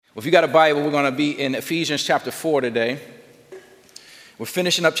Well, if you got a Bible, we're going to be in Ephesians chapter 4 today. We're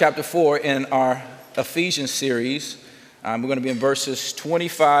finishing up chapter 4 in our Ephesians series. We're going to be in verses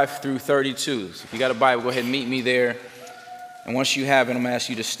 25 through 32. So if you got a Bible, go ahead and meet me there. And once you have it, I'm going to ask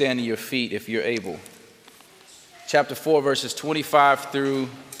you to stand to your feet if you're able. Chapter 4, verses 25 through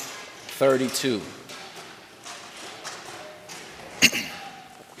 32.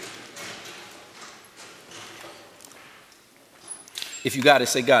 If you got it,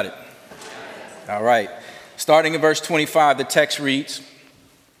 say got it. All right. Starting in verse 25, the text reads,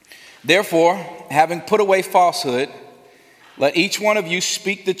 "Therefore, having put away falsehood, let each one of you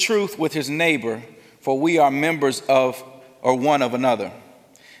speak the truth with his neighbor, for we are members of or one of another.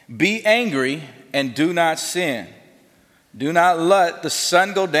 Be angry and do not sin. Do not let the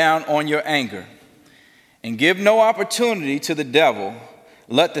sun go down on your anger, and give no opportunity to the devil.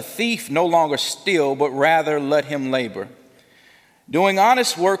 Let the thief no longer steal, but rather let him labor, doing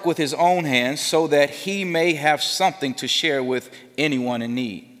honest work with his own hands, so that he may have something to share with anyone in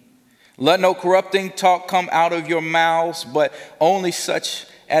need. Let no corrupting talk come out of your mouths, but only such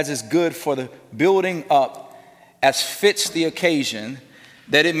as is good for the building up as fits the occasion,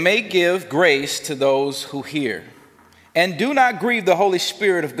 that it may give grace to those who hear. And do not grieve the Holy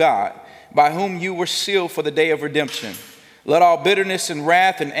Spirit of God, by whom you were sealed for the day of redemption. Let all bitterness and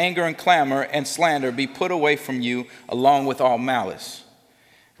wrath and anger and clamor and slander be put away from you, along with all malice.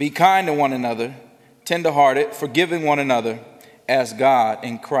 Be kind to one another, tenderhearted, forgiving one another, as God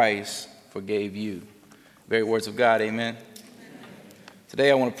in Christ forgave you." Very words of God, amen.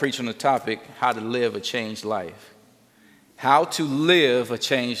 Today I want to preach on the topic, how to live a changed life. How to live a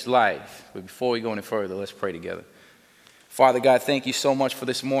changed life. But before we go any further, let's pray together. Father God, thank you so much for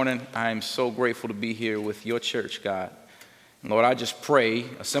this morning. I am so grateful to be here with your church, God. And Lord, I just pray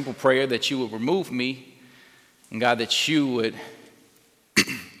a simple prayer that you would remove me, and God, that you would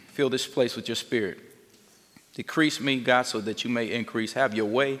fill this place with your spirit. Decrease me, God, so that you may increase. Have your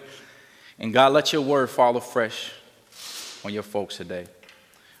way. And God, let your word fall afresh on your folks today.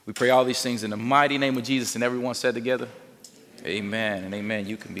 We pray all these things in the mighty name of Jesus, and everyone said together, amen and amen.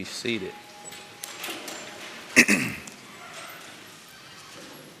 You can be seated.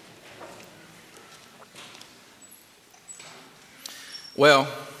 Well,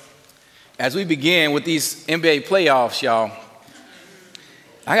 as we begin with these NBA playoffs, y'all,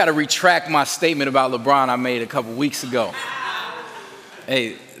 I got to retract my statement about LeBron I made a couple weeks ago.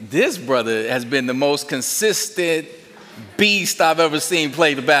 Hey, this brother has been the most consistent beast I've ever seen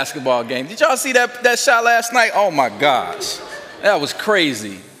play the basketball game. Did y'all see that shot last night? Oh, my gosh. That was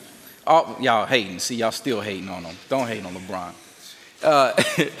crazy. Oh, y'all hating. See, y'all still hating on him. Don't hate on LeBron.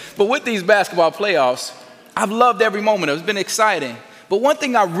 But with these basketball playoffs, I've loved every moment. It's been exciting. But one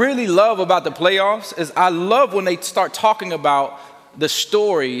thing I really love about the playoffs is I love when they start talking about the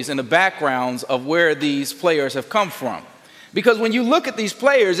stories and the backgrounds of where these players have come from. Because when you look at these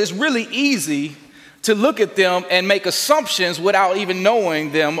players, it's really easy to look at them and make assumptions without even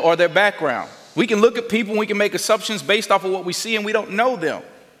knowing them or their background. We can look at people and we can make assumptions based off of what we see, and we don't know them.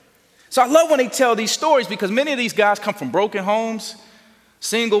 So I love when they tell these stories, because many of these guys come from broken homes,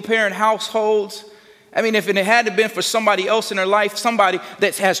 single parent households. I mean, if it had to been for somebody else in their life, somebody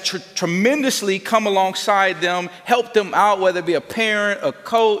that has tremendously come alongside them, helped them out, whether it be a parent, a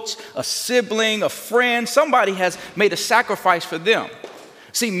coach, a sibling, a friend, somebody has made a sacrifice for them.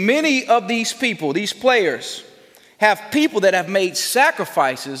 See, many of these people, these players, have people that have made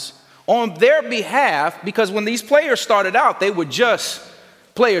sacrifices on their behalf, because when these players started out, they were just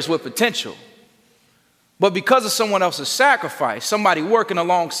players with potential. But because of someone else's sacrifice, somebody working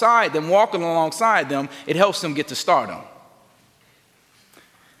alongside them, walking alongside them, it helps them get to stardom.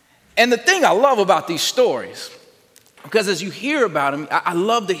 And the thing I love about these stories, because as you hear about them, I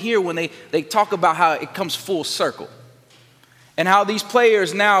love to hear when they talk about how it comes full circle. And how these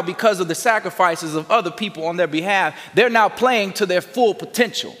players now, because of the sacrifices of other people on their behalf, they're now playing to their full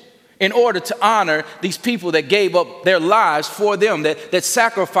potential, in order to honor these people that gave up their lives for them, that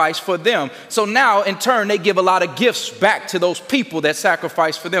sacrificed for them. So now, in turn, they give a lot of gifts back to those people that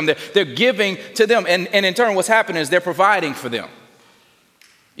sacrificed for them. They're giving to them, and in turn, what's happening is they're providing for them.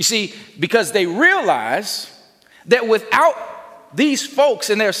 You see, because they realize that without these folks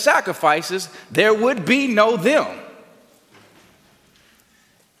and their sacrifices, there would be no them.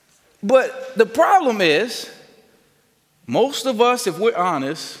 But the problem is, most of us, if we're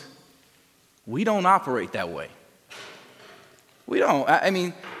honest, we don't operate that way. We don't. I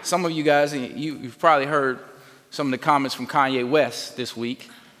mean, some of you guys, you've probably heard some of the comments from Kanye West this week.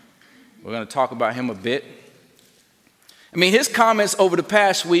 We're going to talk about him a bit. I mean, his comments over the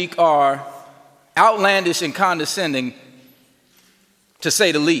past week are outlandish and condescending to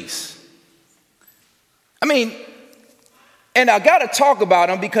say the least. I mean, and I got to talk about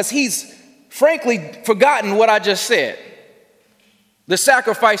him because he's frankly forgotten what I just said. The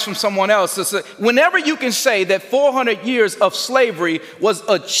sacrifice from someone else. Whenever you can say that 400 years of slavery was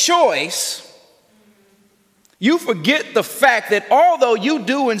a choice, you forget the fact that although you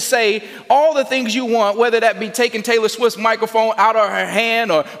do and say all the things you want, whether that be taking Taylor Swift's microphone out of her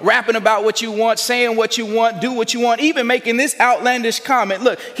hand or rapping about what you want, saying what you want, do what you want, even making this outlandish comment.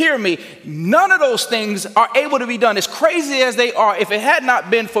 Look, hear me. None of those things are able to be done, as crazy as they are, if it had not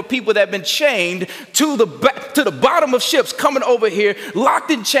been for people that have been chained to the bottom of ships coming over here,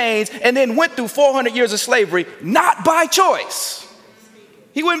 locked in chains, and then went through 400 years of slavery, not by choice.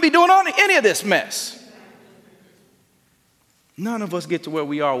 He wouldn't be doing any of this mess. None of us get to where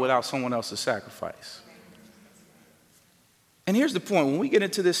we are without someone else's sacrifice. And here's the point. When we get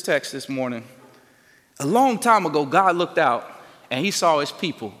into this text this morning, a long time ago, God looked out and he saw his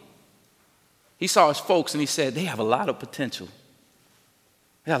people. He saw his folks and he said, they have a lot of potential.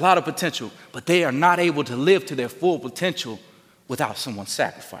 They have a lot of potential, but they are not able to live to their full potential without someone's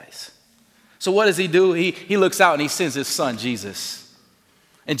sacrifice. So what does he do? He looks out and he sends his son, Jesus.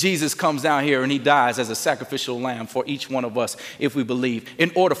 And Jesus comes down here and he dies as a sacrificial lamb for each one of us if we believe,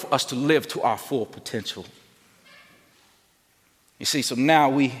 in order for us to live to our full potential. You see, so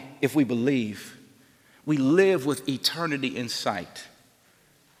now if we believe, we live with eternity in sight.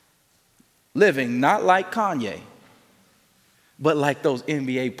 Living not like Kanye, but like those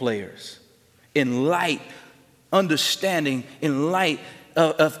NBA players. In light, understanding, in light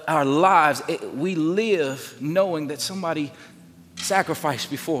of our lives, we live knowing that somebody sacrifice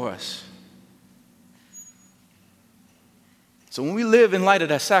before us. So when we live in light of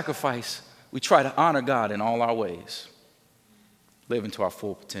that sacrifice, we try to honor God in all our ways, living to our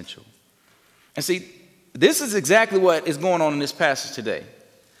full potential. And see, this is exactly what is going on in this passage today.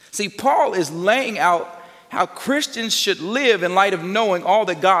 See, Paul is laying out how Christians should live in light of knowing all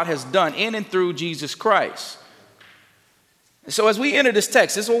that God has done in and through Jesus Christ. So as we enter this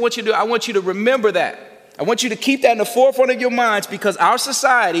text, this is what I want you to do. I want you to remember that. I want you to keep that in the forefront of your minds, because our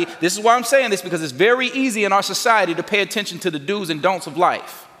society, this is why I'm saying this, because it's very easy in our society to pay attention to the do's and don'ts of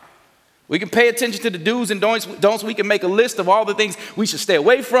life. We can pay attention to the do's and don'ts. We can make a list of all the things we should stay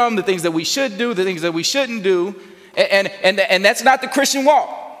away from, the things that we should do, the things that we shouldn't do. And that's not the Christian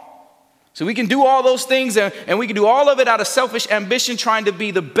walk. So we can do all those things and we can do all of it out of selfish ambition, trying to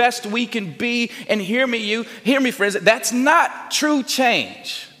be the best we can be. And hear me, friends, that's not true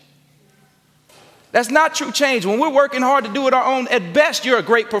change. That's not true change. When we're working hard to do it our own, at best, you're a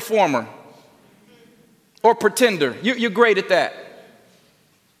great performer or pretender. You're great at that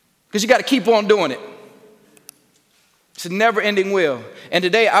because you got to keep on doing it. It's a never-ending wheel. And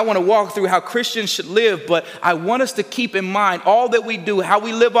today, I want to walk through how Christians should live, but I want us to keep in mind all that we do, how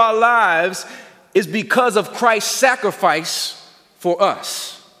we live our lives, is because of Christ's sacrifice for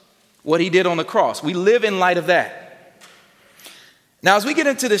us, what he did on the cross. We live in light of that. Now, as we get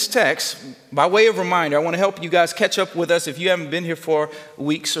into this text, by way of reminder, I want to help you guys catch up with us if you haven't been here for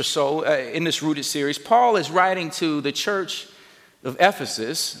weeks or so in this Rooted series. Paul is writing to the church of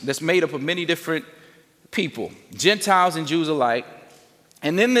Ephesus that's made up of many different people, Gentiles and Jews alike.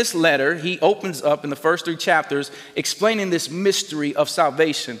 And in this letter, he opens up in the first 3 chapters explaining this mystery of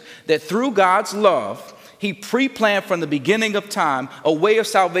salvation, that through God's love, he pre-planned from the beginning of time a way of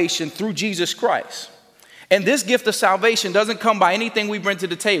salvation through Jesus Christ. And this gift of salvation doesn't come by anything we bring to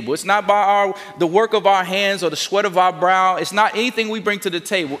the table. It's not by the work of our hands or the sweat of our brow. It's not anything we bring to the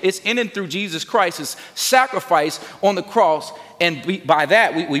table. It's in and through Jesus Christ's sacrifice on the cross. And by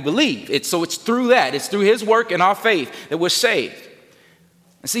that, we believe. So it's through that. It's through his work and our faith that we're saved.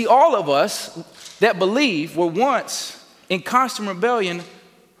 And see, all of us that believe were once in constant rebellion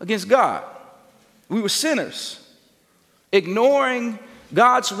against God. We were sinners, ignoring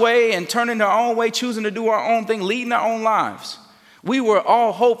God's way and turning our own way, choosing to do our own thing, leading our own lives. We were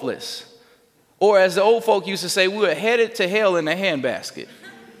all hopeless. Or as the old folk used to say, we were headed to hell in a handbasket.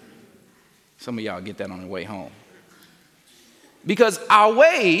 Some of y'all get that on the way home. Because our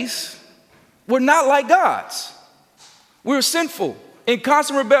ways were not like God's. We were sinful, in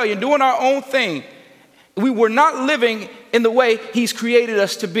constant rebellion, doing our own thing. We were not living in the way he's created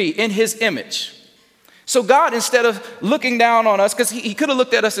us to be, in his image. So God, instead of looking down on us, because he could have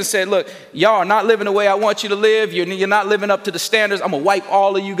looked at us and said, look, y'all are not living the way I want you to live. You're not living up to the standards. I'm going to wipe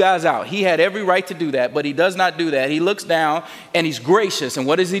all of you guys out. He had every right to do that, but he does not do that. He looks down and he's gracious. And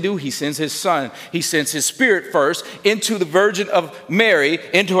what does he do? He sends his son. He sends his spirit first into the Virgin of Mary,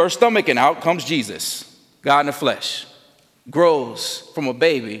 into her stomach, and out comes Jesus, God in the flesh, grows from a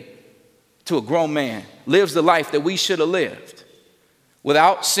baby to a grown man, lives the life that we should have lived.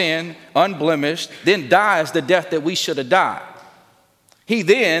 without sin, unblemished, then dies the death that we should have died. He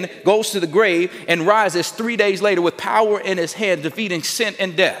then goes to the grave and rises 3 days later with power in his hand, defeating sin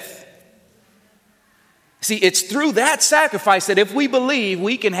and death. See, it's through that sacrifice that if we believe,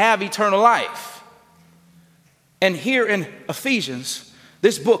 we can have eternal life. And here in Ephesians,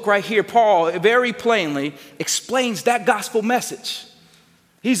 this book right here, Paul very plainly explains that gospel message.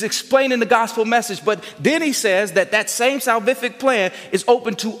 He's explaining the gospel message, but then he says that same salvific plan is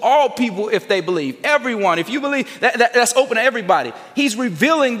open to all people if they believe. Everyone, if you believe, that's open to everybody. He's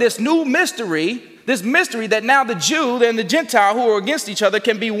revealing this new mystery, that now the Jew and the Gentile who are against each other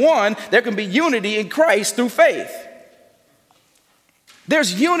can be one. There can be unity in Christ through faith.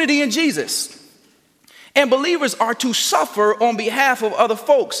 There's unity in Jesus. And believers are to suffer on behalf of other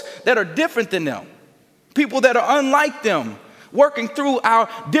folks that are different than them, people that are unlike them, working through our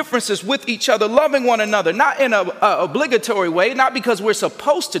differences with each other, loving one another, not in an obligatory way, not because we're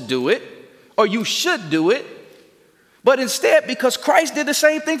supposed to do it or you should do it, but instead because Christ did the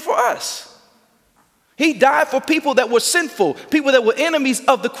same thing for us. He died for people that were sinful, people that were enemies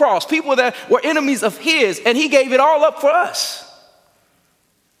of the cross, people that were enemies of his, and he gave it all up for us.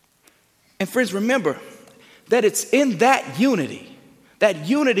 And friends, remember that it's in that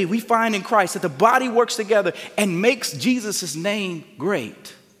unity we find in Christ, that the body works together and makes Jesus' name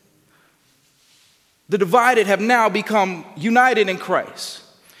great. The divided have now become united in Christ.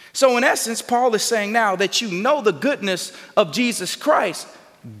 So in essence, Paul is saying now that you know the goodness of Jesus Christ,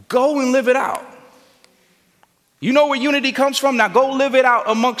 go and live it out. You know where unity comes from? Now go live it out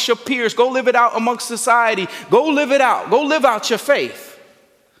amongst your peers. Go live it out amongst society. Go live it out. Go live out your faith.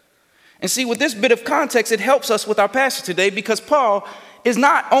 And see, with this bit of context, it helps us with our passage today because Paul is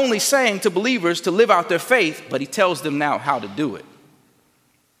not only saying to believers to live out their faith, but he tells them now how to do it.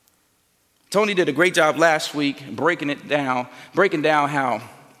 Tony did a great job last week breaking down how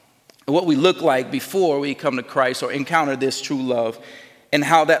what we look like before we come to Christ or encounter this true love, and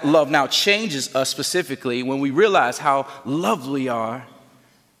how that love now changes us specifically when we realize how loved we are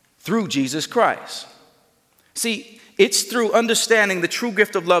through Jesus Christ. See, it's through understanding the true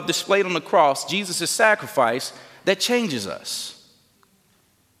gift of love displayed on the cross, Jesus' sacrifice, that changes us.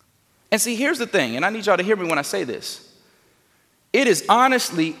 And see, here's the thing, and I need y'all to hear me when I say this. It is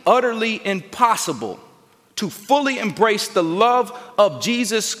honestly, utterly impossible to fully embrace the love of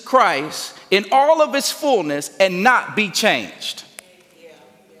Jesus Christ in all of its fullness and not be changed.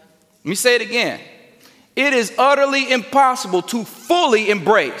 Let me say it again. It is utterly impossible to fully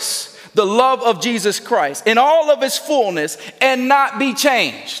embrace the love of Jesus Christ in all of its fullness and not be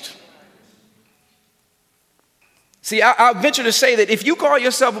changed. See, I venture to say that if you call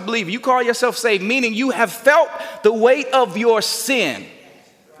yourself a believer, you call yourself saved, meaning you have felt the weight of your sin,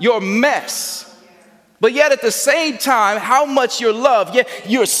 your mess, but yet at the same time, how much you're loved. Yet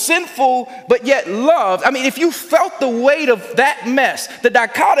you're sinful, but yet loved. I mean, if you felt the weight of that mess, the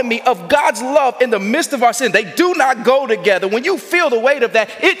dichotomy of God's love in the midst of our sin, they do not go together. When you feel the weight of that,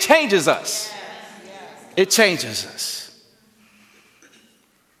 it changes us. It changes us.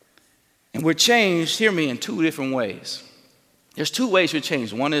 And we're changed, hear me, in two different ways. There's two ways we're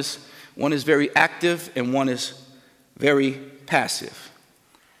changed. One is very active and one is very passive.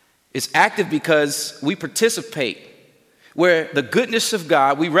 It's active because we participate, where the goodness of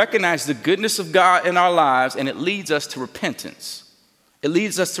God, we recognize the goodness of God in our lives, and it leads us to repentance. It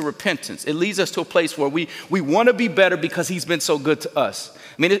leads us to repentance. It leads us to a place where we want to be better because he's been so good to us.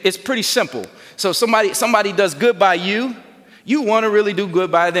 I mean, it's pretty simple. So somebody does good by you, you want to really do good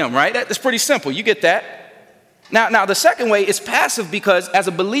by them, right? That's pretty simple. You get that? Now, the second way is passive because as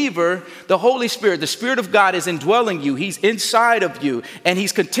a believer, the Holy Spirit, the Spirit of God is indwelling you. He's inside of you, and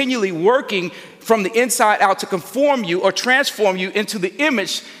he's continually working from the inside out to conform you or transform you into the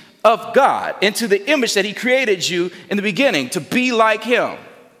image of God, into the image that he created you in the beginning, to be like him.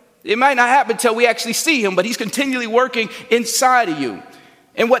 It might not happen until we actually see him, but he's continually working inside of you.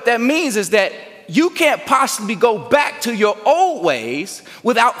 And what that means is that you can't possibly go back to your old ways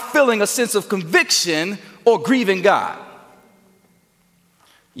without feeling a sense of conviction or grieving God.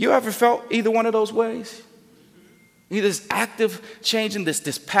 You ever felt either one of those ways? Either this active changing,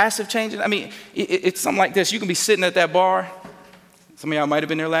 this passive changing. I mean, it's something like this. You can be sitting at that bar. Some of y'all might have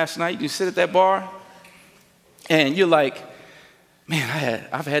been there last night. You can sit at that bar, and you're like, man,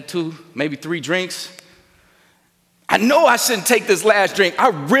 I've had 2, maybe 3 drinks. I know I shouldn't take this last drink. I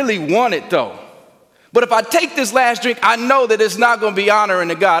really want it, though. But if I take this last drink, I know that it's not going to be honoring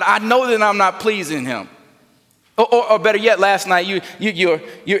to God. I know that I'm not pleasing him. Or better yet, last night, you're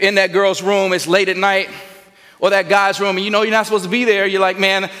in that girl's room. It's late at night. Or that guy's room, and you know you're not supposed to be there. You're like,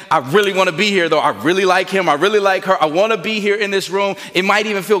 man, I really want to be here, though. I really like him. I really like her. I want to be here in this room. It might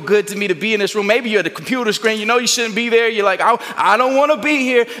even feel good to me to be in this room. Maybe you're at the computer screen. You know you shouldn't be there. You're like, I don't want to be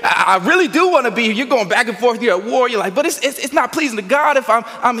here. I really do want to be here. You're going back and forth. You're at war. You're like, but it's not pleasing to God if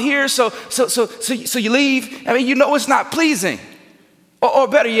I'm here. So you leave. I mean, you know it's not pleasing. Or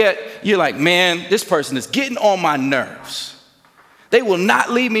better yet, you're like, man, this person is getting on my nerves. They will not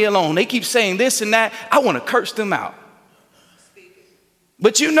leave me alone. They keep saying this and that. I want to curse them out.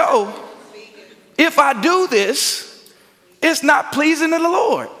 But you know, if I do this, it's not pleasing to the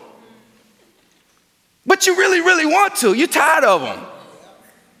Lord. But you really, really want to. You're tired of them.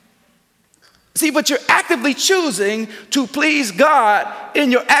 See, but you're actively choosing to please God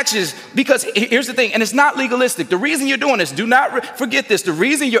in your actions, because here's the thing, and it's not legalistic. The reason you're doing this, do not forget this. The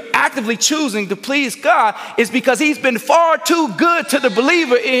reason you're actively choosing to please God is because he's been far too good to the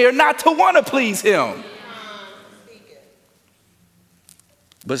believer in here not to want to please him.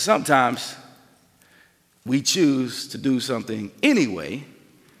 But sometimes we choose to do something anyway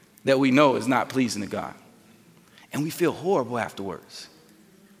that we know is not pleasing to God. And we feel horrible afterwards.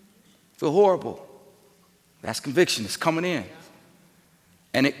 Feel horrible. That's conviction. It's coming in.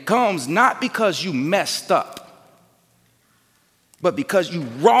 And it comes not because you messed up, but because you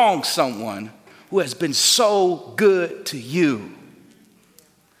wronged someone who has been so good to you.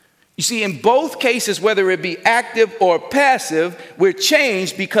 You see, in both cases, whether it be active or passive, we're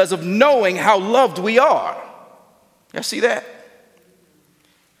changed because of knowing how loved we are. Y'all see that?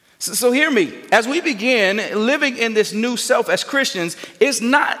 So hear me. As we begin living in this new self as Christians, it's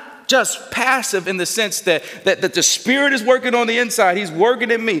not just passive in the sense that the Spirit is working on the inside. He's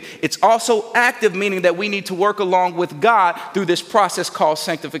working in me. It's also active, meaning that we need to work along with God through this process called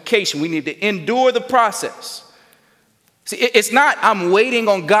sanctification. We need to endure the process. See, it's not I'm waiting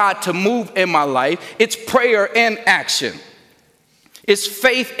on God to move in my life. It's prayer and action. It's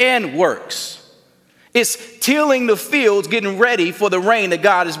faith and works. It's tilling the fields, getting ready for the rain that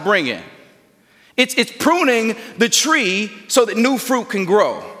God is bringing. It's pruning the tree so that new fruit can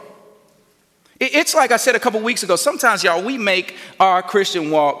grow. It's like I said a couple weeks ago, sometimes, y'all, we make our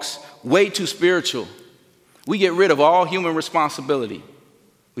Christian walks way too spiritual. We get rid of all human responsibility.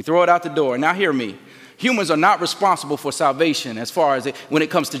 We throw it out the door. Now hear me. Humans are not responsible for salvation as far as when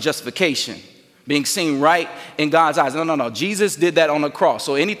it comes to justification, being seen right in God's eyes. No. Jesus did that on the cross.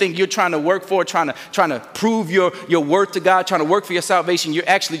 So anything you're trying to work for, trying to prove your worth to God, trying to work for your salvation, you're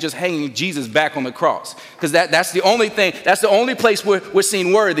actually just hanging Jesus back on the cross. Because that's the only thing, that's the only place we're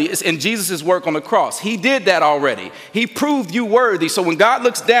seen worthy is in Jesus' work on the cross. He did that already. He proved you worthy. So when God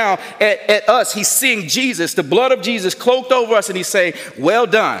looks down at us, he's seeing Jesus, the blood of Jesus cloaked over us, and he's saying, well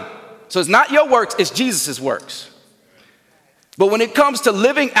done. So it's not your works, it's Jesus' works. But when it comes to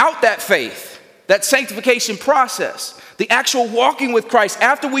living out that faith, that sanctification process, the actual walking with Christ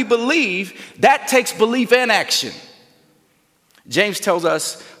after we believe, that takes belief and action. James tells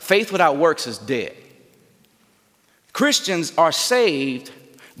us faith without works is dead. Christians are saved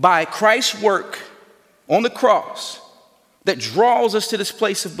by Christ's work on the cross that draws us to this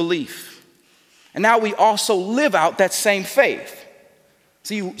place of belief. And now we also live out that same faith.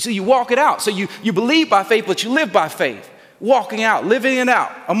 So you walk it out. So you believe by faith, but you live by faith. Walking out, living it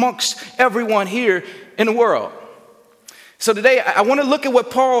out amongst everyone here in the world. So today, I want to look at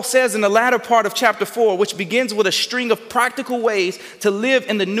what Paul says in the latter part of chapter 4, which begins with a string of practical ways to live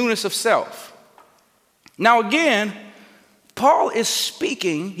in the newness of self. Now again, Paul is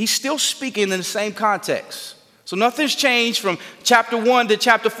speaking, he's still speaking in the same context. So nothing's changed from chapter 1 to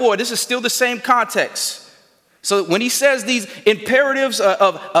chapter 4. This is still the same context. So when he says these imperatives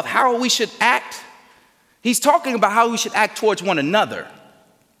of how we should act, he's talking about how we should act towards one another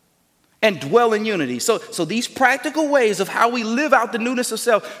and dwell in unity. So these practical ways of how we live out the newness of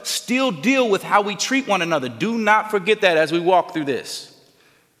self still deal with how we treat one another. Do not forget that as we walk through this.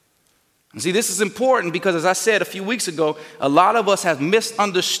 And see, this is important because, as I said a few weeks ago, a lot of us have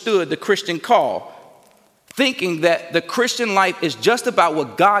misunderstood the Christian call, thinking that the Christian life is just about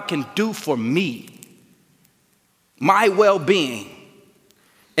what God can do for me, my well-being,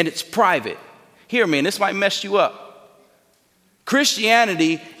 and it's private. Hear me, and this might mess you up.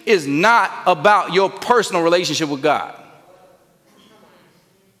 Christianity is not about your personal relationship with God.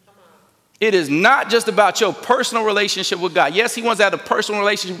 It is not just about your personal relationship with God. Yes, he wants to have a personal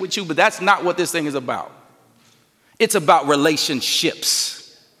relationship with you, but that's not what this thing is about. It's about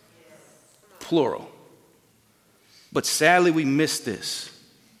relationships, plural. But sadly, we miss this.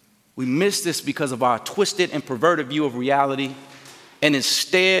 We miss this because of our twisted and perverted view of reality. And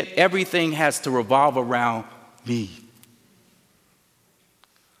instead, everything has to revolve around me.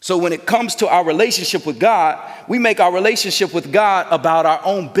 So when it comes to our relationship with God, we make our relationship with God about our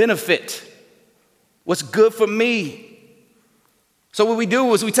own benefit. What's good for me? So what we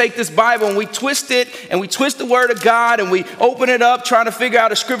do is we take this Bible and we twist it and we twist the word of God and we open it up trying to figure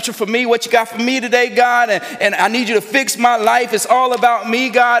out a scripture for me. What you got for me today, God? And I need you to fix my life. It's all about me,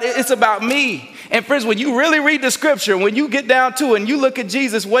 God. It's about me. And friends, when you really read the scripture, when you get down to it and you look at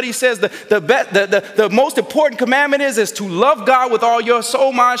Jesus, what he says, the most important commandment is to love God with all your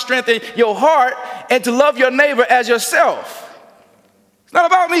soul, mind, strength, and your heart, and to love your neighbor as yourself. It's not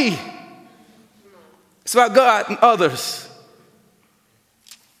about me. It's about God and others.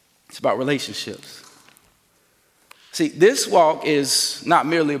 It's about relationships. See, this walk is not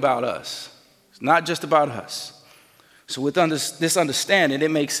merely about us. It's not just about us. So with this understanding,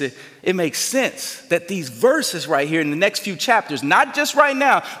 it makes sense that these verses right here in the next few chapters, not just right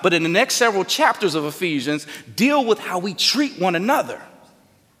now, but in the next several chapters of Ephesians, deal with how we treat one another.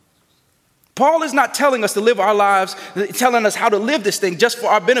 Paul is not telling us to live our lives, telling us how to live this thing just for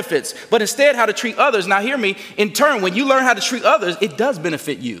our benefits, but instead how to treat others. Now hear me, in turn, when you learn how to treat others, it does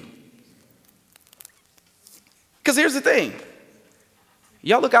benefit you. Because here's the thing.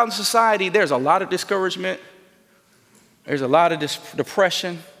 Y'all look out in society, there's a lot of discouragement. There's a lot of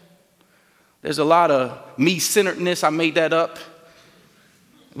depression. There's a lot of me-centeredness. I made that up.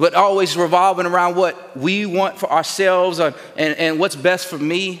 But always revolving around what we want for ourselves and what's best for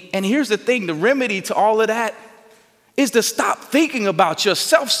me. And here's the thing, the remedy to all of that is to stop thinking about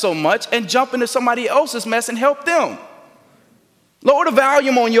yourself so much and jump into somebody else's mess and help them. Lower the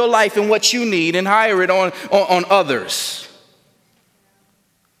volume on your life and what you need and higher it on others.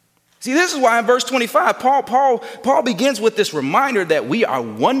 See, this is why in verse 25, Paul begins with this reminder that we are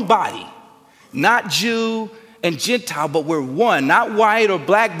one body, not Jew and Gentile, but we're one, not white or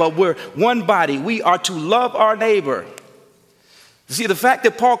black, but we're one body. We are to love our neighbor. See, the fact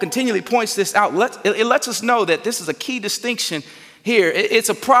that Paul continually points this out, it lets us know that this is a key distinction here. It's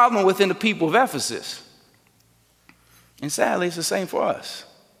a problem within the people of Ephesus. And sadly, it's the same for us.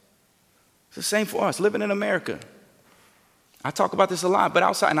 It's the same for us living in America. I talk about this a lot, but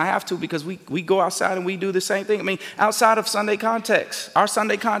outside, and I have to because we go outside and we do the same thing. I mean, outside of Sunday context, our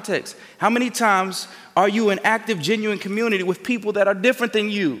Sunday context, how many times are you in active, genuine community with people that are different than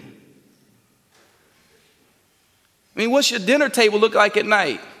you? I mean, what's your dinner table look like at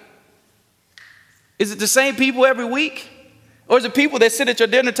night? Is it the same people every week? Or is it people that sit at your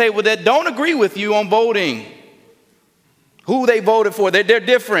dinner table that don't agree with you on voting? Who they voted for, they're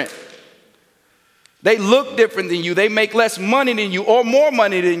different. They look different than you. They make less money than you or more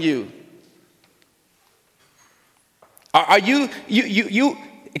money than you. Are you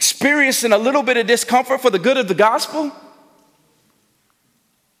experiencing a little bit of discomfort for the good of the gospel?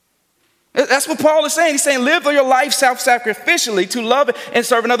 That's what Paul is saying. He's saying live your life self-sacrificially to love and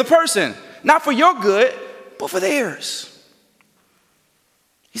serve another person. Not for your good, but for theirs.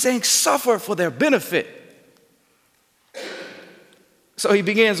 He's saying suffer for their benefit. So he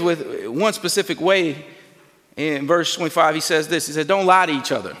begins with one specific way. In verse 25, he says this. He said, don't lie to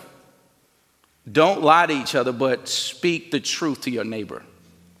each other. Don't lie to each other, but speak the truth to your neighbor.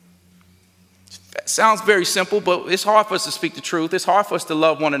 It sounds very simple, but it's hard for us to speak the truth. It's hard for us to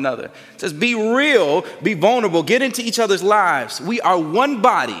love one another. It says, be real, be vulnerable, get into each other's lives. We are one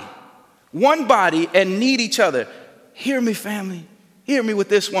body, and need each other. Hear me, family. Hear me with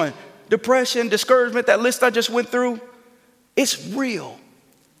this one. Depression, discouragement, that list I just went through. It's real.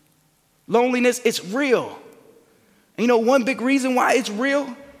 Loneliness, it's real. And you know one big reason why it's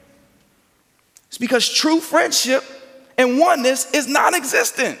real? It's because true friendship and oneness is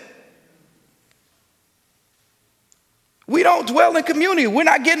non-existent. We don't dwell in community. We're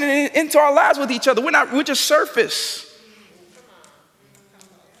not getting into our lives with each other. We're just surface.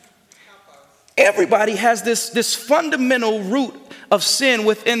 Everybody has this fundamental root of sin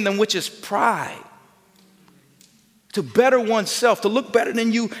within them, which is pride. To better oneself, to look better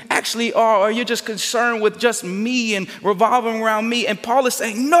than you actually are, or you're just concerned with just me and revolving around me. And Paul is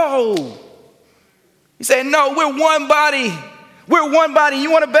saying, no. He's saying, no, we're one body. We're one body.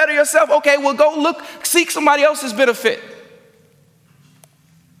 You want to better yourself? Okay, well, go seek somebody else's benefit.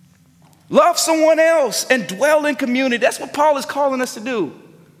 Love someone else and dwell in community. That's what Paul is calling us to do.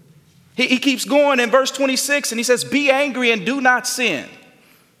 He keeps going in verse 26 and he says, be angry and do not sin.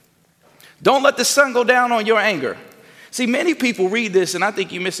 Don't let the sun go down on your anger. See, many people read this, and I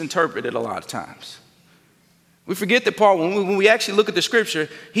think you misinterpret it a lot of times. We forget that Paul, when we actually look at the scripture,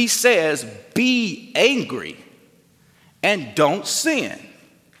 he says, be angry and don't sin.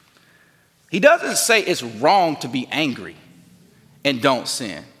 He doesn't say it's wrong to be angry and don't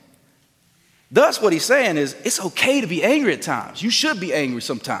sin. Thus, what he's saying is it's okay to be angry at times. You should be angry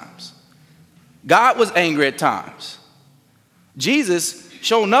sometimes. God was angry at times. Jesus,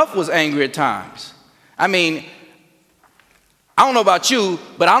 sure enough, was angry at times. I mean, I don't know about you,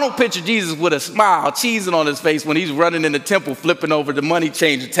 but I don't picture Jesus with a smile, cheesing on his face when he's running in the temple, flipping over the money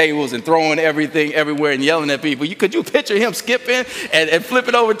changer tables and throwing everything everywhere and yelling at people. Could you picture him skipping and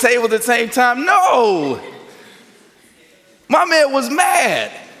flipping over tables at the same time? No. My man was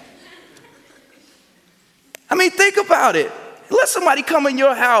mad. I mean, think about it. Let somebody come in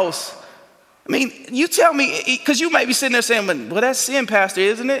your house. I mean, you tell me, because you might be sitting there saying, well, that's sin, Pastor,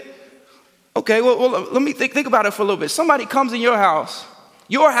 isn't it? Okay, well let me think about it for a little bit. Somebody comes in your house,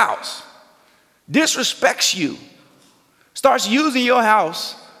 disrespects you, starts using your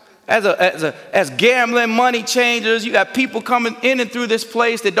house as gambling, money changers. You got people coming in and through this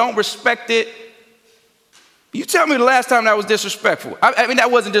place that don't respect it. You tell me the last time that was disrespectful. I mean,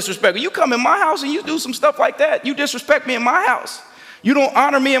 that wasn't disrespectful. You come in my house and you do some stuff like that. You disrespect me in my house. You don't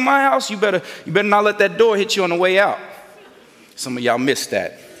honor me in my house. You better not let that door hit you on the way out. Some of y'all missed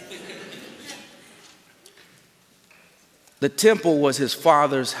that. The temple was his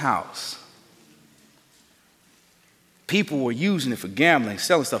father's house. People were using it for gambling,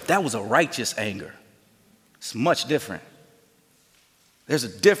 selling stuff. That was a righteous anger. It's much different. There's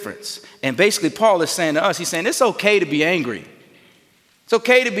a difference. And basically, Paul is saying to us, he's saying it's okay to be angry. It's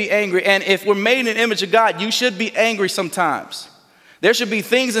okay to be angry. And if we're made in the image of God, you should be angry sometimes. There should be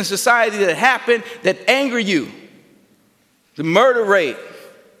things in society that happen that anger you. The murder rate,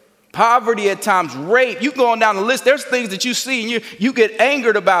 poverty at times, rape. You go on down the list, there's things that you see and you get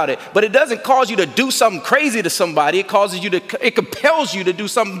angered about it. But it doesn't cause you to do something crazy to somebody. It compels you to do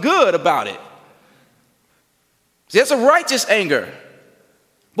something good about it. See, that's a righteous anger.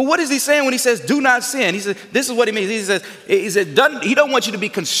 But what is he saying when he says, do not sin? He says, this is what he means. He says, he don't want you to be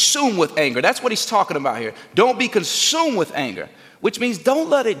consumed with anger. That's what he's talking about here. Don't be consumed with anger, which means don't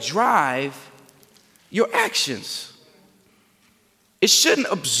let it drive your actions. It shouldn't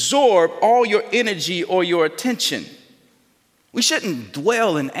absorb all your energy or your attention. We shouldn't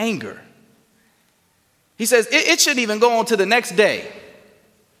dwell in anger. He says it shouldn't even go on to the next day.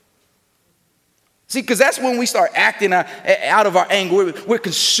 See, because that's when we start acting out of our anger. We're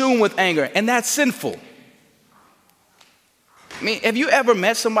consumed with anger, and that's sinful. I mean, have you ever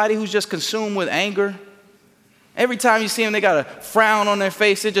met somebody who's just consumed with anger? Every time you see them, they got a frown on their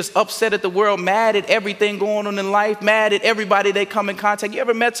face. They're just upset at the world, mad at everything going on in life, mad at everybody they come in contact. You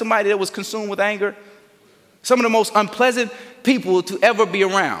ever met somebody that was consumed with anger? Some of the most unpleasant people to ever be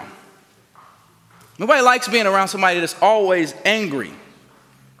around. Nobody likes being around somebody that's always angry.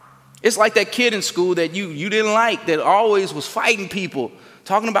 It's like that kid in school that you didn't like, that always was fighting people,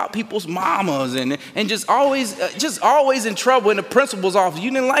 talking about people's mamas and just always in trouble in the principal's office. You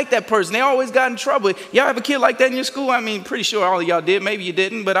didn't like that person. They always got in trouble. Y'all have a kid like that in your school? I mean, pretty sure all of y'all did. Maybe you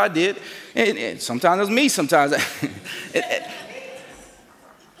didn't, but I did. And sometimes it was me, sometimes.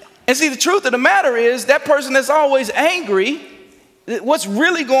 And see, the truth of the matter is that person that's always angry, what's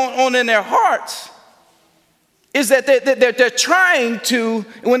really going on in their hearts is that they're trying to,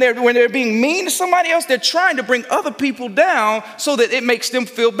 when they're being mean to somebody else, they're trying to bring other people down so that it makes them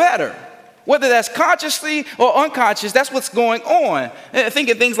feel better. Whether that's consciously or unconscious, that's what's going on.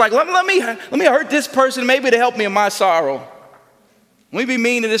 Thinking things like, let me hurt this person, maybe to help me in my sorrow. Let me be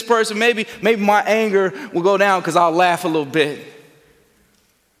mean to this person, maybe my anger will go down because I'll laugh a little bit.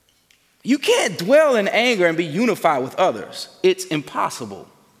 You can't dwell in anger and be unified with others. It's impossible.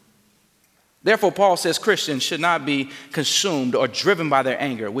 Therefore, Paul says Christians should not be consumed or driven by their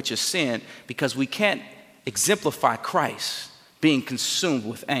anger, which is sin, because we can't exemplify Christ being consumed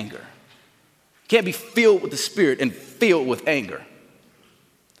with anger. Can't be filled with the Spirit and filled with anger.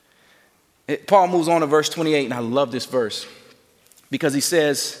 Paul moves on to verse 28, and I love this verse because he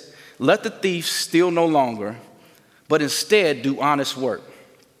says, let the thief steal no longer, but instead do honest work.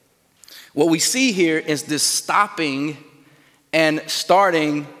 What we see here is this stopping and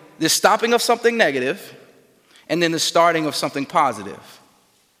starting. The stopping of something negative, and then the starting of something positive.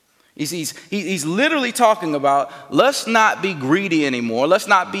 He's literally talking about, let's not be greedy anymore. Let's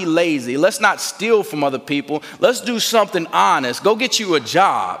not be lazy. Let's not steal from other people. Let's do something honest. Go get you a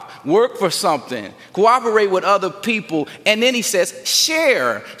job. Work for something. Cooperate with other people. And then he says,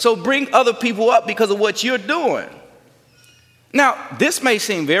 share. So bring other people up because of what you're doing. Now, this may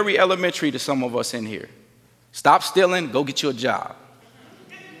seem very elementary to some of us in here. Stop stealing. Go get you a job.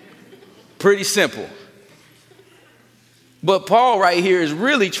 Pretty simple. But Paul right here is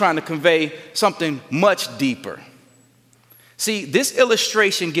really trying to convey something much deeper. See, this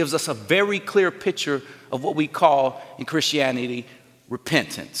illustration gives us a very clear picture of what we call in Christianity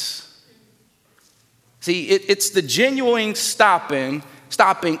repentance. See, it's the genuine stopping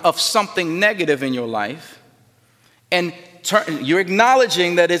of something negative in your life, and you're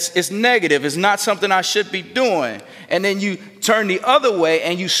acknowledging that it's negative, it's not something I should be doing, and then you turn the other way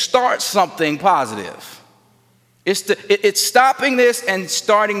and you start something positive. It's stopping this and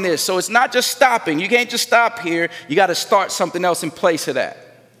starting this. So it's not just stopping. You can't just stop here. You got to start something else in place of that.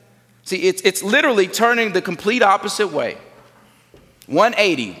 See, it's literally turning the complete opposite way.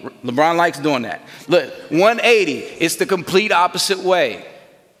 180. LeBron likes doing that. Look, 180. It's the complete opposite way.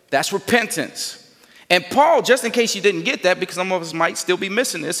 That's repentance. And Paul, just in case you didn't get that, because some of us might still be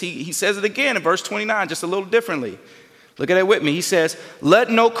missing this, he says it again in verse 29, just a little differently. Look at it with me. He says,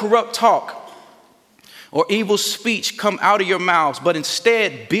 let no corrupt talk or evil speech come out of your mouths, but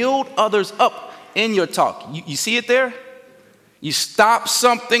instead build others up in your talk. You see it there? You stop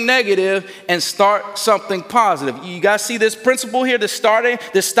something negative and start something positive. You guys see this principle here, the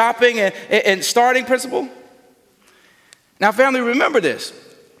stopping and starting principle? Now, family, remember this.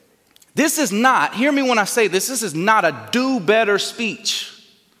 This is not, hear me when I say this is not a do better speech.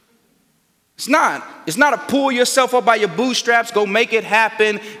 It's not a pull yourself up by your bootstraps, go make it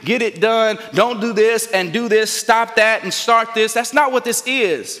happen, get it done, don't do this and do this, stop that and start this. That's not what this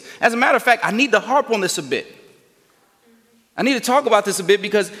is. As a matter of fact, I need to harp on this a bit. I need to talk about this a bit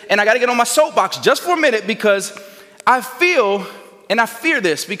and I got to get on my soapbox just for a minute because I feel, and I fear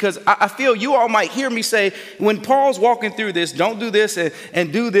this because I feel you all might hear me say, when Paul's walking through this, don't do this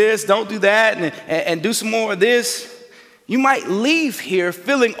and do this, don't do that and do some more of this. You might leave here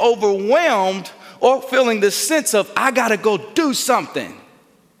feeling overwhelmed or feeling the sense of, I got to go do something.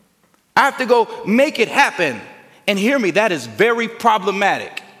 I have to go make it happen. And hear me, that is very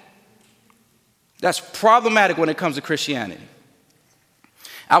problematic. That's problematic when it comes to Christianity.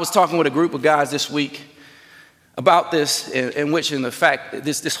 I was talking with a group of guys this week about this, in the fact,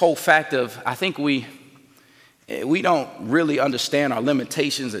 this whole fact of, I think we don't really understand our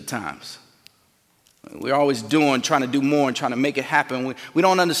limitations at times. We're always trying to do more and trying to make it happen. We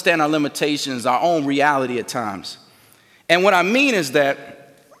don't understand our limitations, our own reality at times. And what I mean is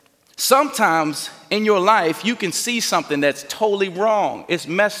that sometimes in your life, you can see something that's totally wrong. It's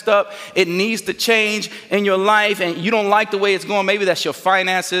messed up. It needs to change in your life, and you don't like the way it's going. Maybe that's your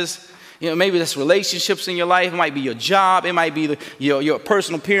finances. Maybe that's relationships in your life. It might be your job. It might be your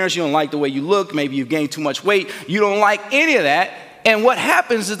personal appearance. You don't like the way you look. Maybe you've gained too much weight. You don't like any of that. And what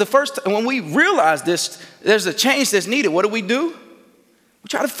happens is when we realize this, there's a change that's needed. What do? We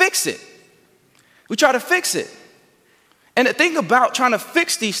try to fix it. And the thing about trying to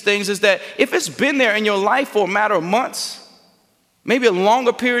fix these things is that if it's been there in your life for a matter of months, maybe a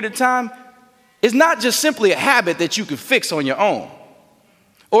longer period of time, it's not just simply a habit that you can fix on your own,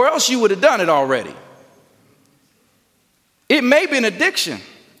 or else you would have done it already. It may be an addiction,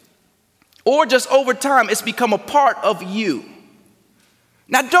 or just over time, it's become a part of you.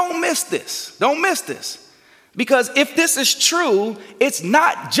 Now, don't miss this. Because if this is true, it's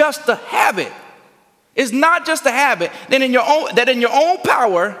not just a habit. It's not just a habit. Then in your own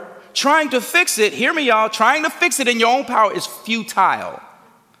power, trying to fix it, hear me, y'all, trying to fix it in your own power is futile.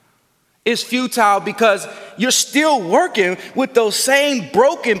 It's futile because you're still working with those same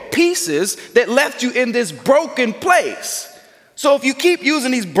broken pieces that left you in this broken place. So if you keep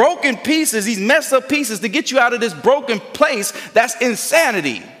using these broken pieces, these messed up pieces to get you out of this broken place, that's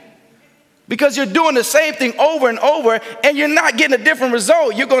insanity. Because you're doing the same thing over and over and you're not getting a different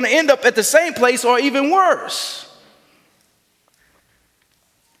result. You're going to end up at the same place or even worse.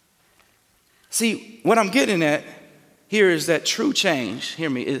 See, what I'm getting at here is that true change, hear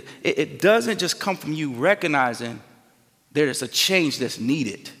me, it doesn't just come from you recognizing there's a change that's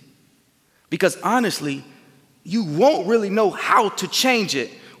needed. Because honestly, you won't really know how to change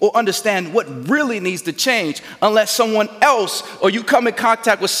it or understand what really needs to change unless someone else, or you come in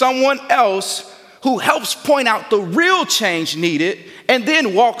contact with someone else who helps point out the real change needed and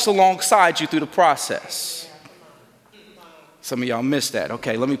then walks alongside you through the process. Some of y'all missed that.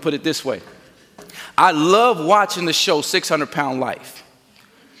 Okay, let me put it this way. I love watching the show 600 Pound Life.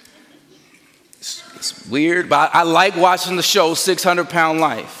 It's weird, but I like watching the show 600 Pound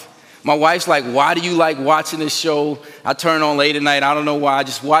Life. My wife's like, why do you like watching this show? I turn on late at night. I don't know why. I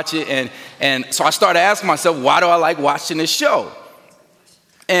just watch it. And so I started asking myself, why do I like watching this show?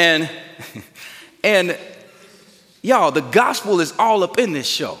 And y'all, the gospel is all up in this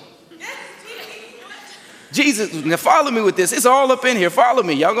show. Jesus, now follow me with this. It's all up in here. Follow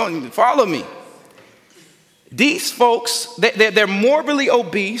me. Y'all going to follow me. These folks, they're morbidly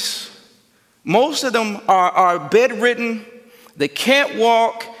obese. Most of them are bedridden. They can't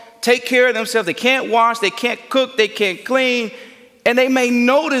walk, take care of themselves. They can't wash. They can't cook. They can't clean. and they may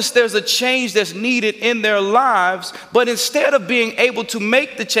notice there's a change that's needed in their lives, but instead of being able to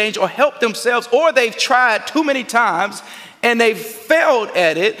make the change or help themselves, or they've tried too many times and they've failed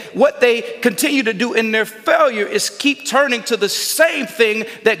at it, what they continue to do in their failure is keep turning to the same thing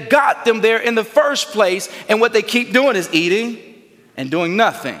that got them there in the first place. And what they keep doing is eating and doing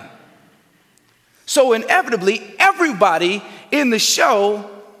nothing. So inevitably, everybody in the show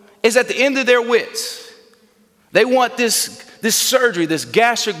is at the end of their wits. They want this surgery, this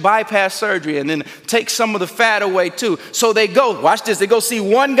gastric bypass surgery, and then take some of the fat away too. So they go, watch this, they go see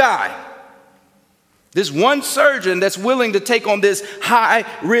one guy, this one surgeon that's willing to take on this high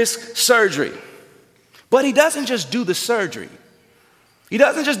risk surgery. But he doesn't just do the surgery. He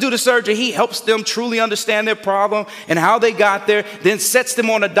doesn't just do the surgery. He helps them truly understand their problem and how they got there, then sets them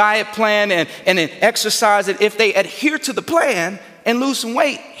on a diet plan and then exercise it. If they adhere to the plan and lose some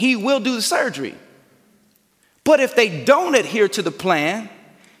weight, he will do the surgery. But if they don't adhere to the plan,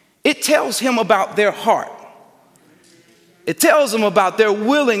 it tells him about their heart. It tells them about their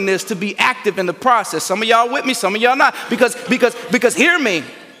willingness to be active in the process. Some of y'all with me, some of y'all not. Because hear me.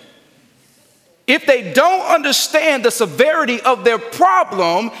 If they don't understand the severity of their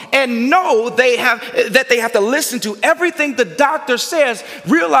problem and know that they have to listen to everything the doctor says,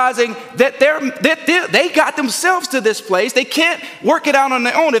 realizing that they got themselves to this place, they can't work it out on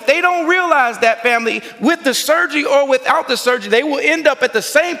their own. If they don't realize that, family, with the surgery or without the surgery, they will end up at the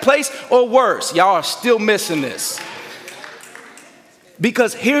same place or worse. Y'all are still missing this.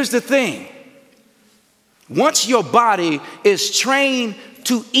 Because here's the thing. Once your body is trained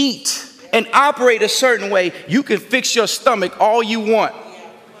to eat and operate a certain way, you can fix your stomach all you want.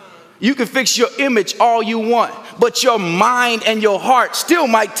 You can fix your image all you want. But your mind and your heart still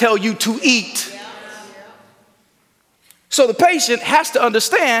might tell you to eat. So the patient has to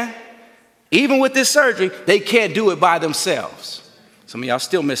understand, even with this surgery, they can't do it by themselves. Some of y'all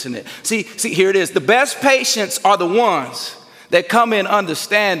still missing it. See, here it is. The best patients are the ones that come in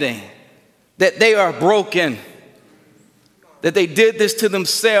understanding that they are broken, that they did this to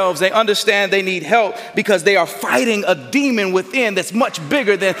themselves. They understand they need help because they are fighting a demon within that's much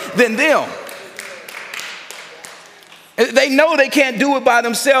bigger than them. They know they can't do it by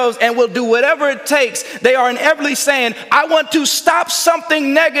themselves and will do whatever it takes. They are inevitably saying, I want to stop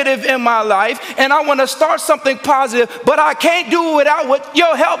something negative in my life and I want to start something positive, but I can't do it without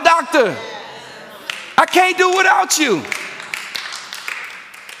your help, doctor. I can't do it without you.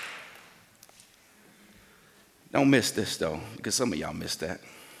 Don't miss this, though, because some of y'all missed that.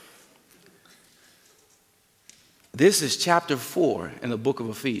 This is chapter 4 in the book of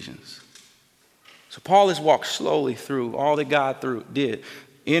Ephesians. So Paul has walked slowly through all that God did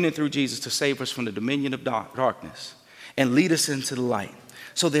in and through Jesus to save us from the dominion of darkness and lead us into the light.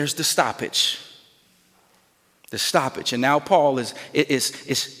 So there's the stoppage. The stoppage. And now Paul is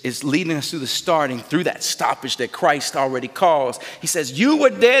leading us through the starting, through that stoppage that Christ already caused. He says, you were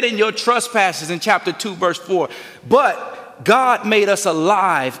dead in your trespasses in chapter 2, verse 4. But God made us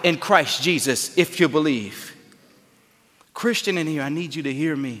alive in Christ Jesus, if you believe. Christian in here, I need you to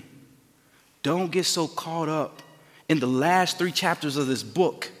hear me. Don't get so caught up in the last 3 chapters of this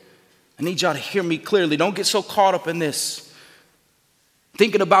book. I need y'all to hear me clearly. Don't get so caught up in this,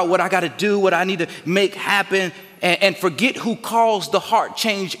 thinking about what I got to do, what I need to make happen, and forget who caused the heart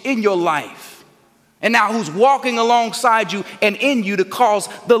change in your life. And now who's walking alongside you and in you to cause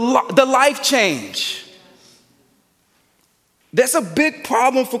the life change. That's a big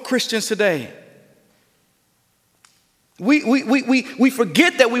problem for Christians today. We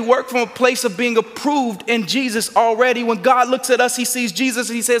forget that we work from a place of being approved in Jesus already. When God looks at us, he sees Jesus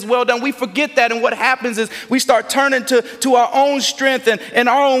and he says, well done. We forget that, and what happens is we start turning to our own strength and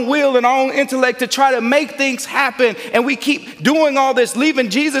our own will and our own intellect to try to make things happen. And we keep doing all this, leaving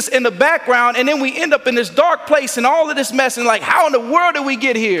Jesus in the background, and then we end up in this dark place and all of this mess, and like, how in the world did we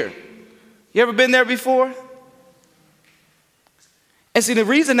get here? You ever been there before? And see, the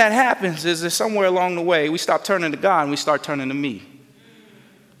reason that happens is that somewhere along the way, we stop turning to God and we start turning to me.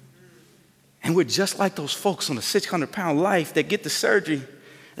 And we're just like those folks on the 600-pound life that get the surgery.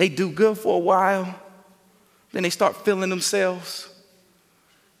 They do good for a while. Then they start feeling themselves.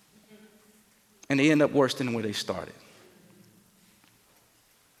 And they end up worse than where they started.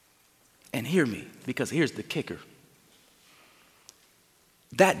 And hear me, because here's the kicker.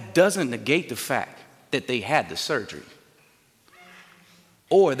 That doesn't negate the fact that they had the surgery,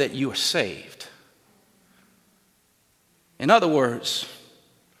 or that you are saved. In other words,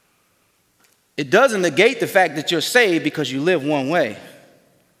 it doesn't negate the fact that you're saved because you live one way.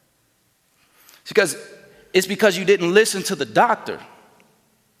 It's because you didn't listen to the doctor.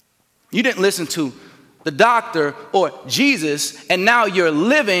 You didn't listen to the doctor, or Jesus, and now you're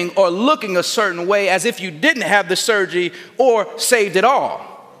living or looking a certain way as if you didn't have the surgery or saved it all.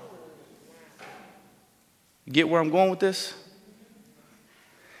 You get where I'm going with this?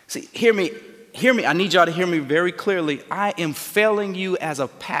 See, hear me. I need y'all to hear me very clearly. I am failing you as a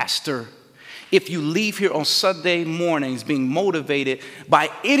pastor if you leave here on Sunday mornings being motivated by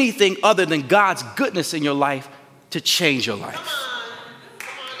anything other than God's goodness in your life to change your life. Come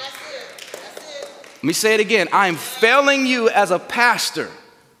on, that's it. Let me say it again. I am failing you as a pastor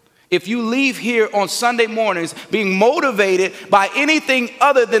if you leave here on Sunday mornings being motivated by anything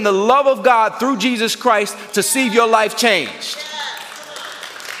other than the love of God through Jesus Christ to see your life changed.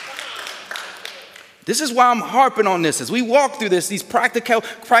 This is why I'm harping on this. As we walk through this, these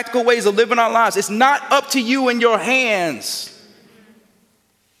practical ways of living our lives, it's not up to you in your hands.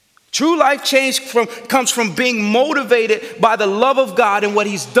 True life change comes from being motivated by the love of God and what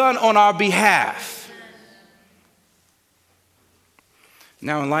he's done on our behalf.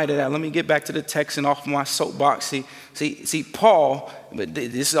 Now, in light of that, let me get back to the text and off my soapbox. See, Paul, but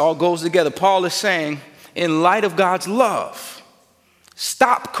this all goes together. Paul is saying, in light of God's love,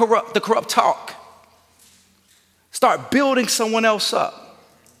 stop the corrupt talk. Start building someone else up.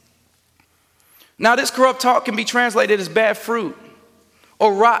 Now, this corrupt talk can be translated as bad fruit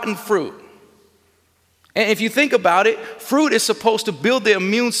or rotten fruit. And if you think about it, fruit is supposed to build the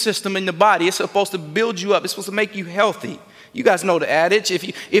immune system in the body. It's supposed to build you up. It's supposed to make you healthy. You guys know the adage.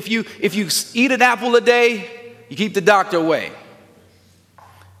 If you eat an apple a day, you keep the doctor away.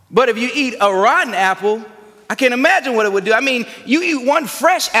 But if you eat a rotten apple, I can't imagine what it would do. I mean, you eat one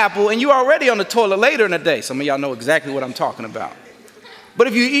fresh apple and you're already on the toilet later in the day. Some of y'all know exactly what I'm talking about. But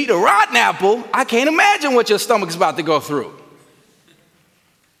if you eat a rotten apple, I can't imagine what your stomach's about to go through.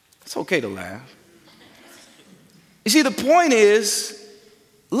 It's okay to laugh. You see, the point is,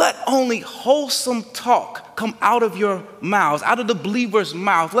 let only wholesome talk come out of your mouths, out of the believer's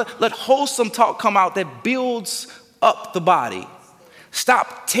mouth. Let wholesome talk come out that builds up the body.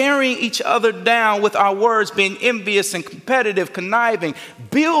 Stop tearing each other down with our words, being envious and competitive, conniving.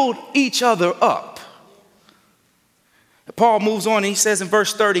 Build each other up. Paul moves on and he says in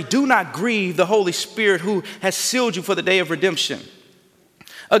verse 30, do not grieve the Holy Spirit who has sealed you for the day of redemption.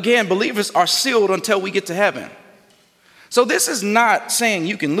 Again, believers are sealed until we get to heaven. So this is not saying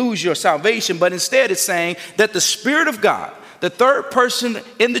you can lose your salvation, but instead it's saying that the Spirit of God, the third person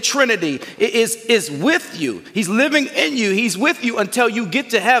in the Trinity, is with you. He's living in you. He's with you until you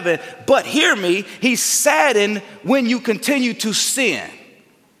get to heaven. But hear me, he's saddened when you continue to sin.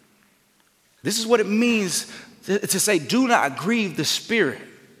 This is what it means to say, do not grieve the Spirit,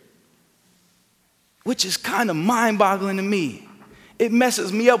 which is kind of mind-boggling to me. It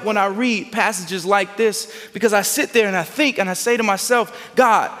messes me up when I read passages like this because I sit there and I think and I say to myself,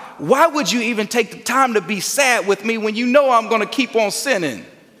 God, why would you even take the time to be sad with me when you know I'm going to keep on sinning?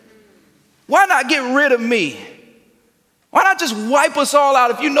 Why not get rid of me? Why not just wipe us all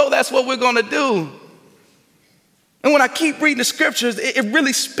out if you know that's what we're going to do? And when I keep reading the scriptures, it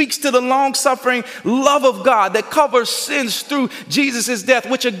really speaks to the long-suffering love of God that covers sins through Jesus' death,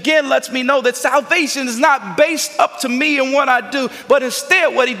 which again lets me know that salvation is not based up to me and what I do, but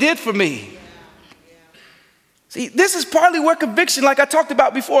instead what he did for me. See, this is partly where conviction, like I talked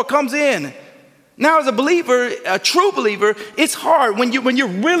about before, comes in. Now, as a believer, a true believer, it's hard when you're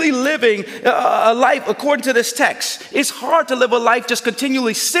really living a life according to this text. It's hard to live a life just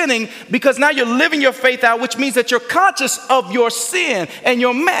continually sinning because now you're living your faith out, which means that you're conscious of your sin and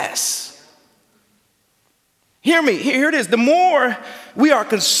your mess. Hear me. Here it is. The more we are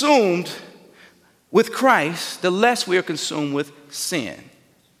consumed with Christ, the less we are consumed with sin.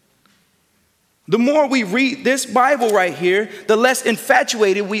 The more we read this Bible right here, the less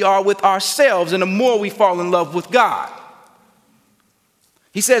infatuated we are with ourselves and the more we fall in love with God.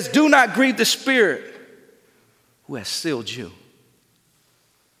 He says, do not grieve the Spirit who has sealed you.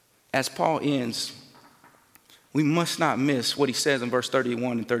 As Paul ends, we must not miss what he says in verse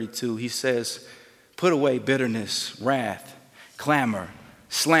 31 and 32. He says, put away bitterness, wrath, clamor,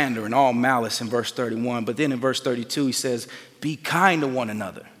 slander, and all malice in verse 31. But then in verse 32, he says, be kind to one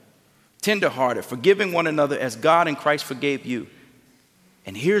another, tenderhearted, forgiving one another as God in Christ forgave you.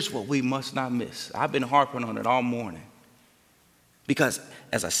 And here's what we must not miss. I've been harping on it all morning. Because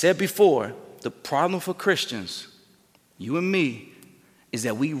as I said before, the problem for Christians, you and me, is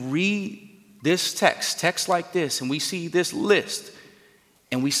that we read this text like this, and we see this list,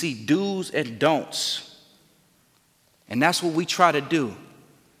 and we see do's and don'ts. And that's what we try to do.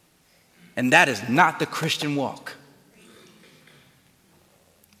 And that is not the Christian walk.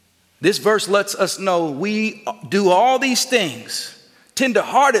 This verse lets us know we do all these things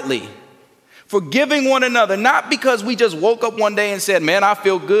tenderheartedly, Forgiving one another, not because we just woke up one day and said, man, I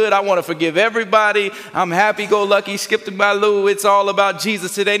feel good. I want to forgive everybody. I'm happy-go-lucky, skip to my Lou. It's all about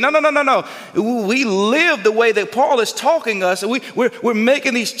Jesus today. No. We live the way that Paul is talking us. And we're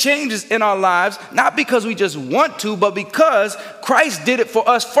making these changes in our lives, not because we just want to, but because Christ did it for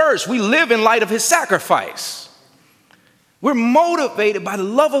us first. We live in light of his sacrifice. We're motivated by the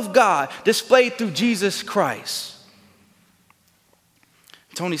love of God displayed through Jesus Christ.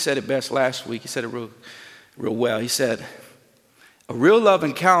 Tony said it best last week. He said it real well. He said, a real love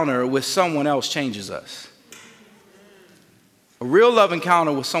encounter with someone else changes us. A real love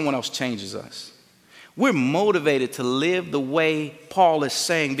encounter with someone else changes us. We're motivated to live the way Paul is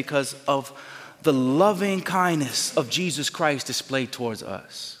saying because of the loving kindness of Jesus Christ displayed towards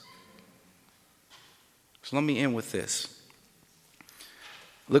us. So let me end with this.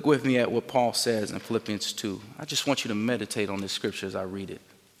 Look with me at what Paul says in Philippians 2. I just want you to meditate on this scripture as I read it.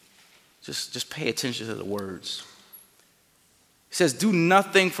 Just pay attention to the words. He says, do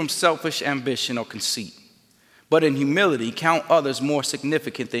nothing from selfish ambition or conceit, but in humility count others more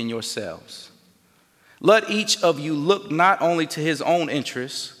significant than yourselves. Let each of you look not only to his own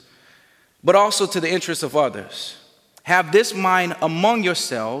interests, but also to the interests of others. Have this mind among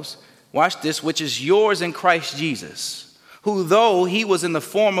yourselves, watch this, which is yours in Christ Jesus, who, though he was in the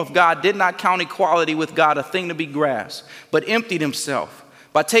form of God, did not count equality with God a thing to be grasped, but emptied himself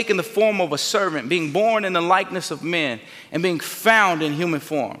by taking the form of a servant, being born in the likeness of men, and being found in human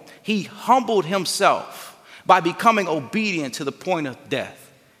form. He humbled himself by becoming obedient to the point of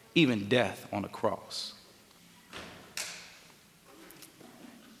death, even death on the cross.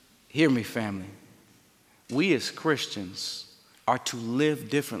 Hear me, family. We as Christians are to live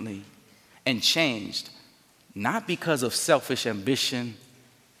differently and changed, not because of selfish ambition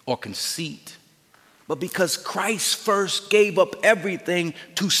or conceit, but because Christ first gave up everything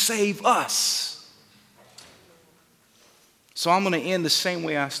to save us. So I'm going to end the same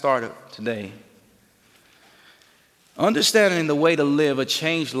way I started today. Understanding the way to live a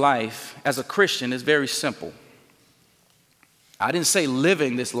changed life as a Christian is very simple. I didn't say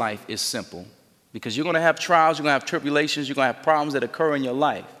living this life is simple, because you're going to have trials, you're going to have tribulations, you're going to have problems that occur in your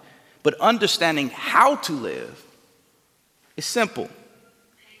life. But understanding how to live is simple.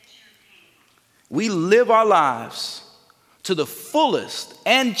 We live our lives to the fullest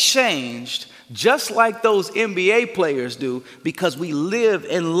and changed, just like those NBA players do, because we live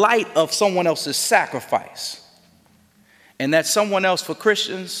in light of someone else's sacrifice. And that someone else for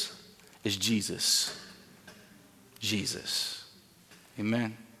Christians is Jesus. Jesus.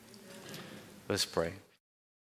 Amen. Let's pray.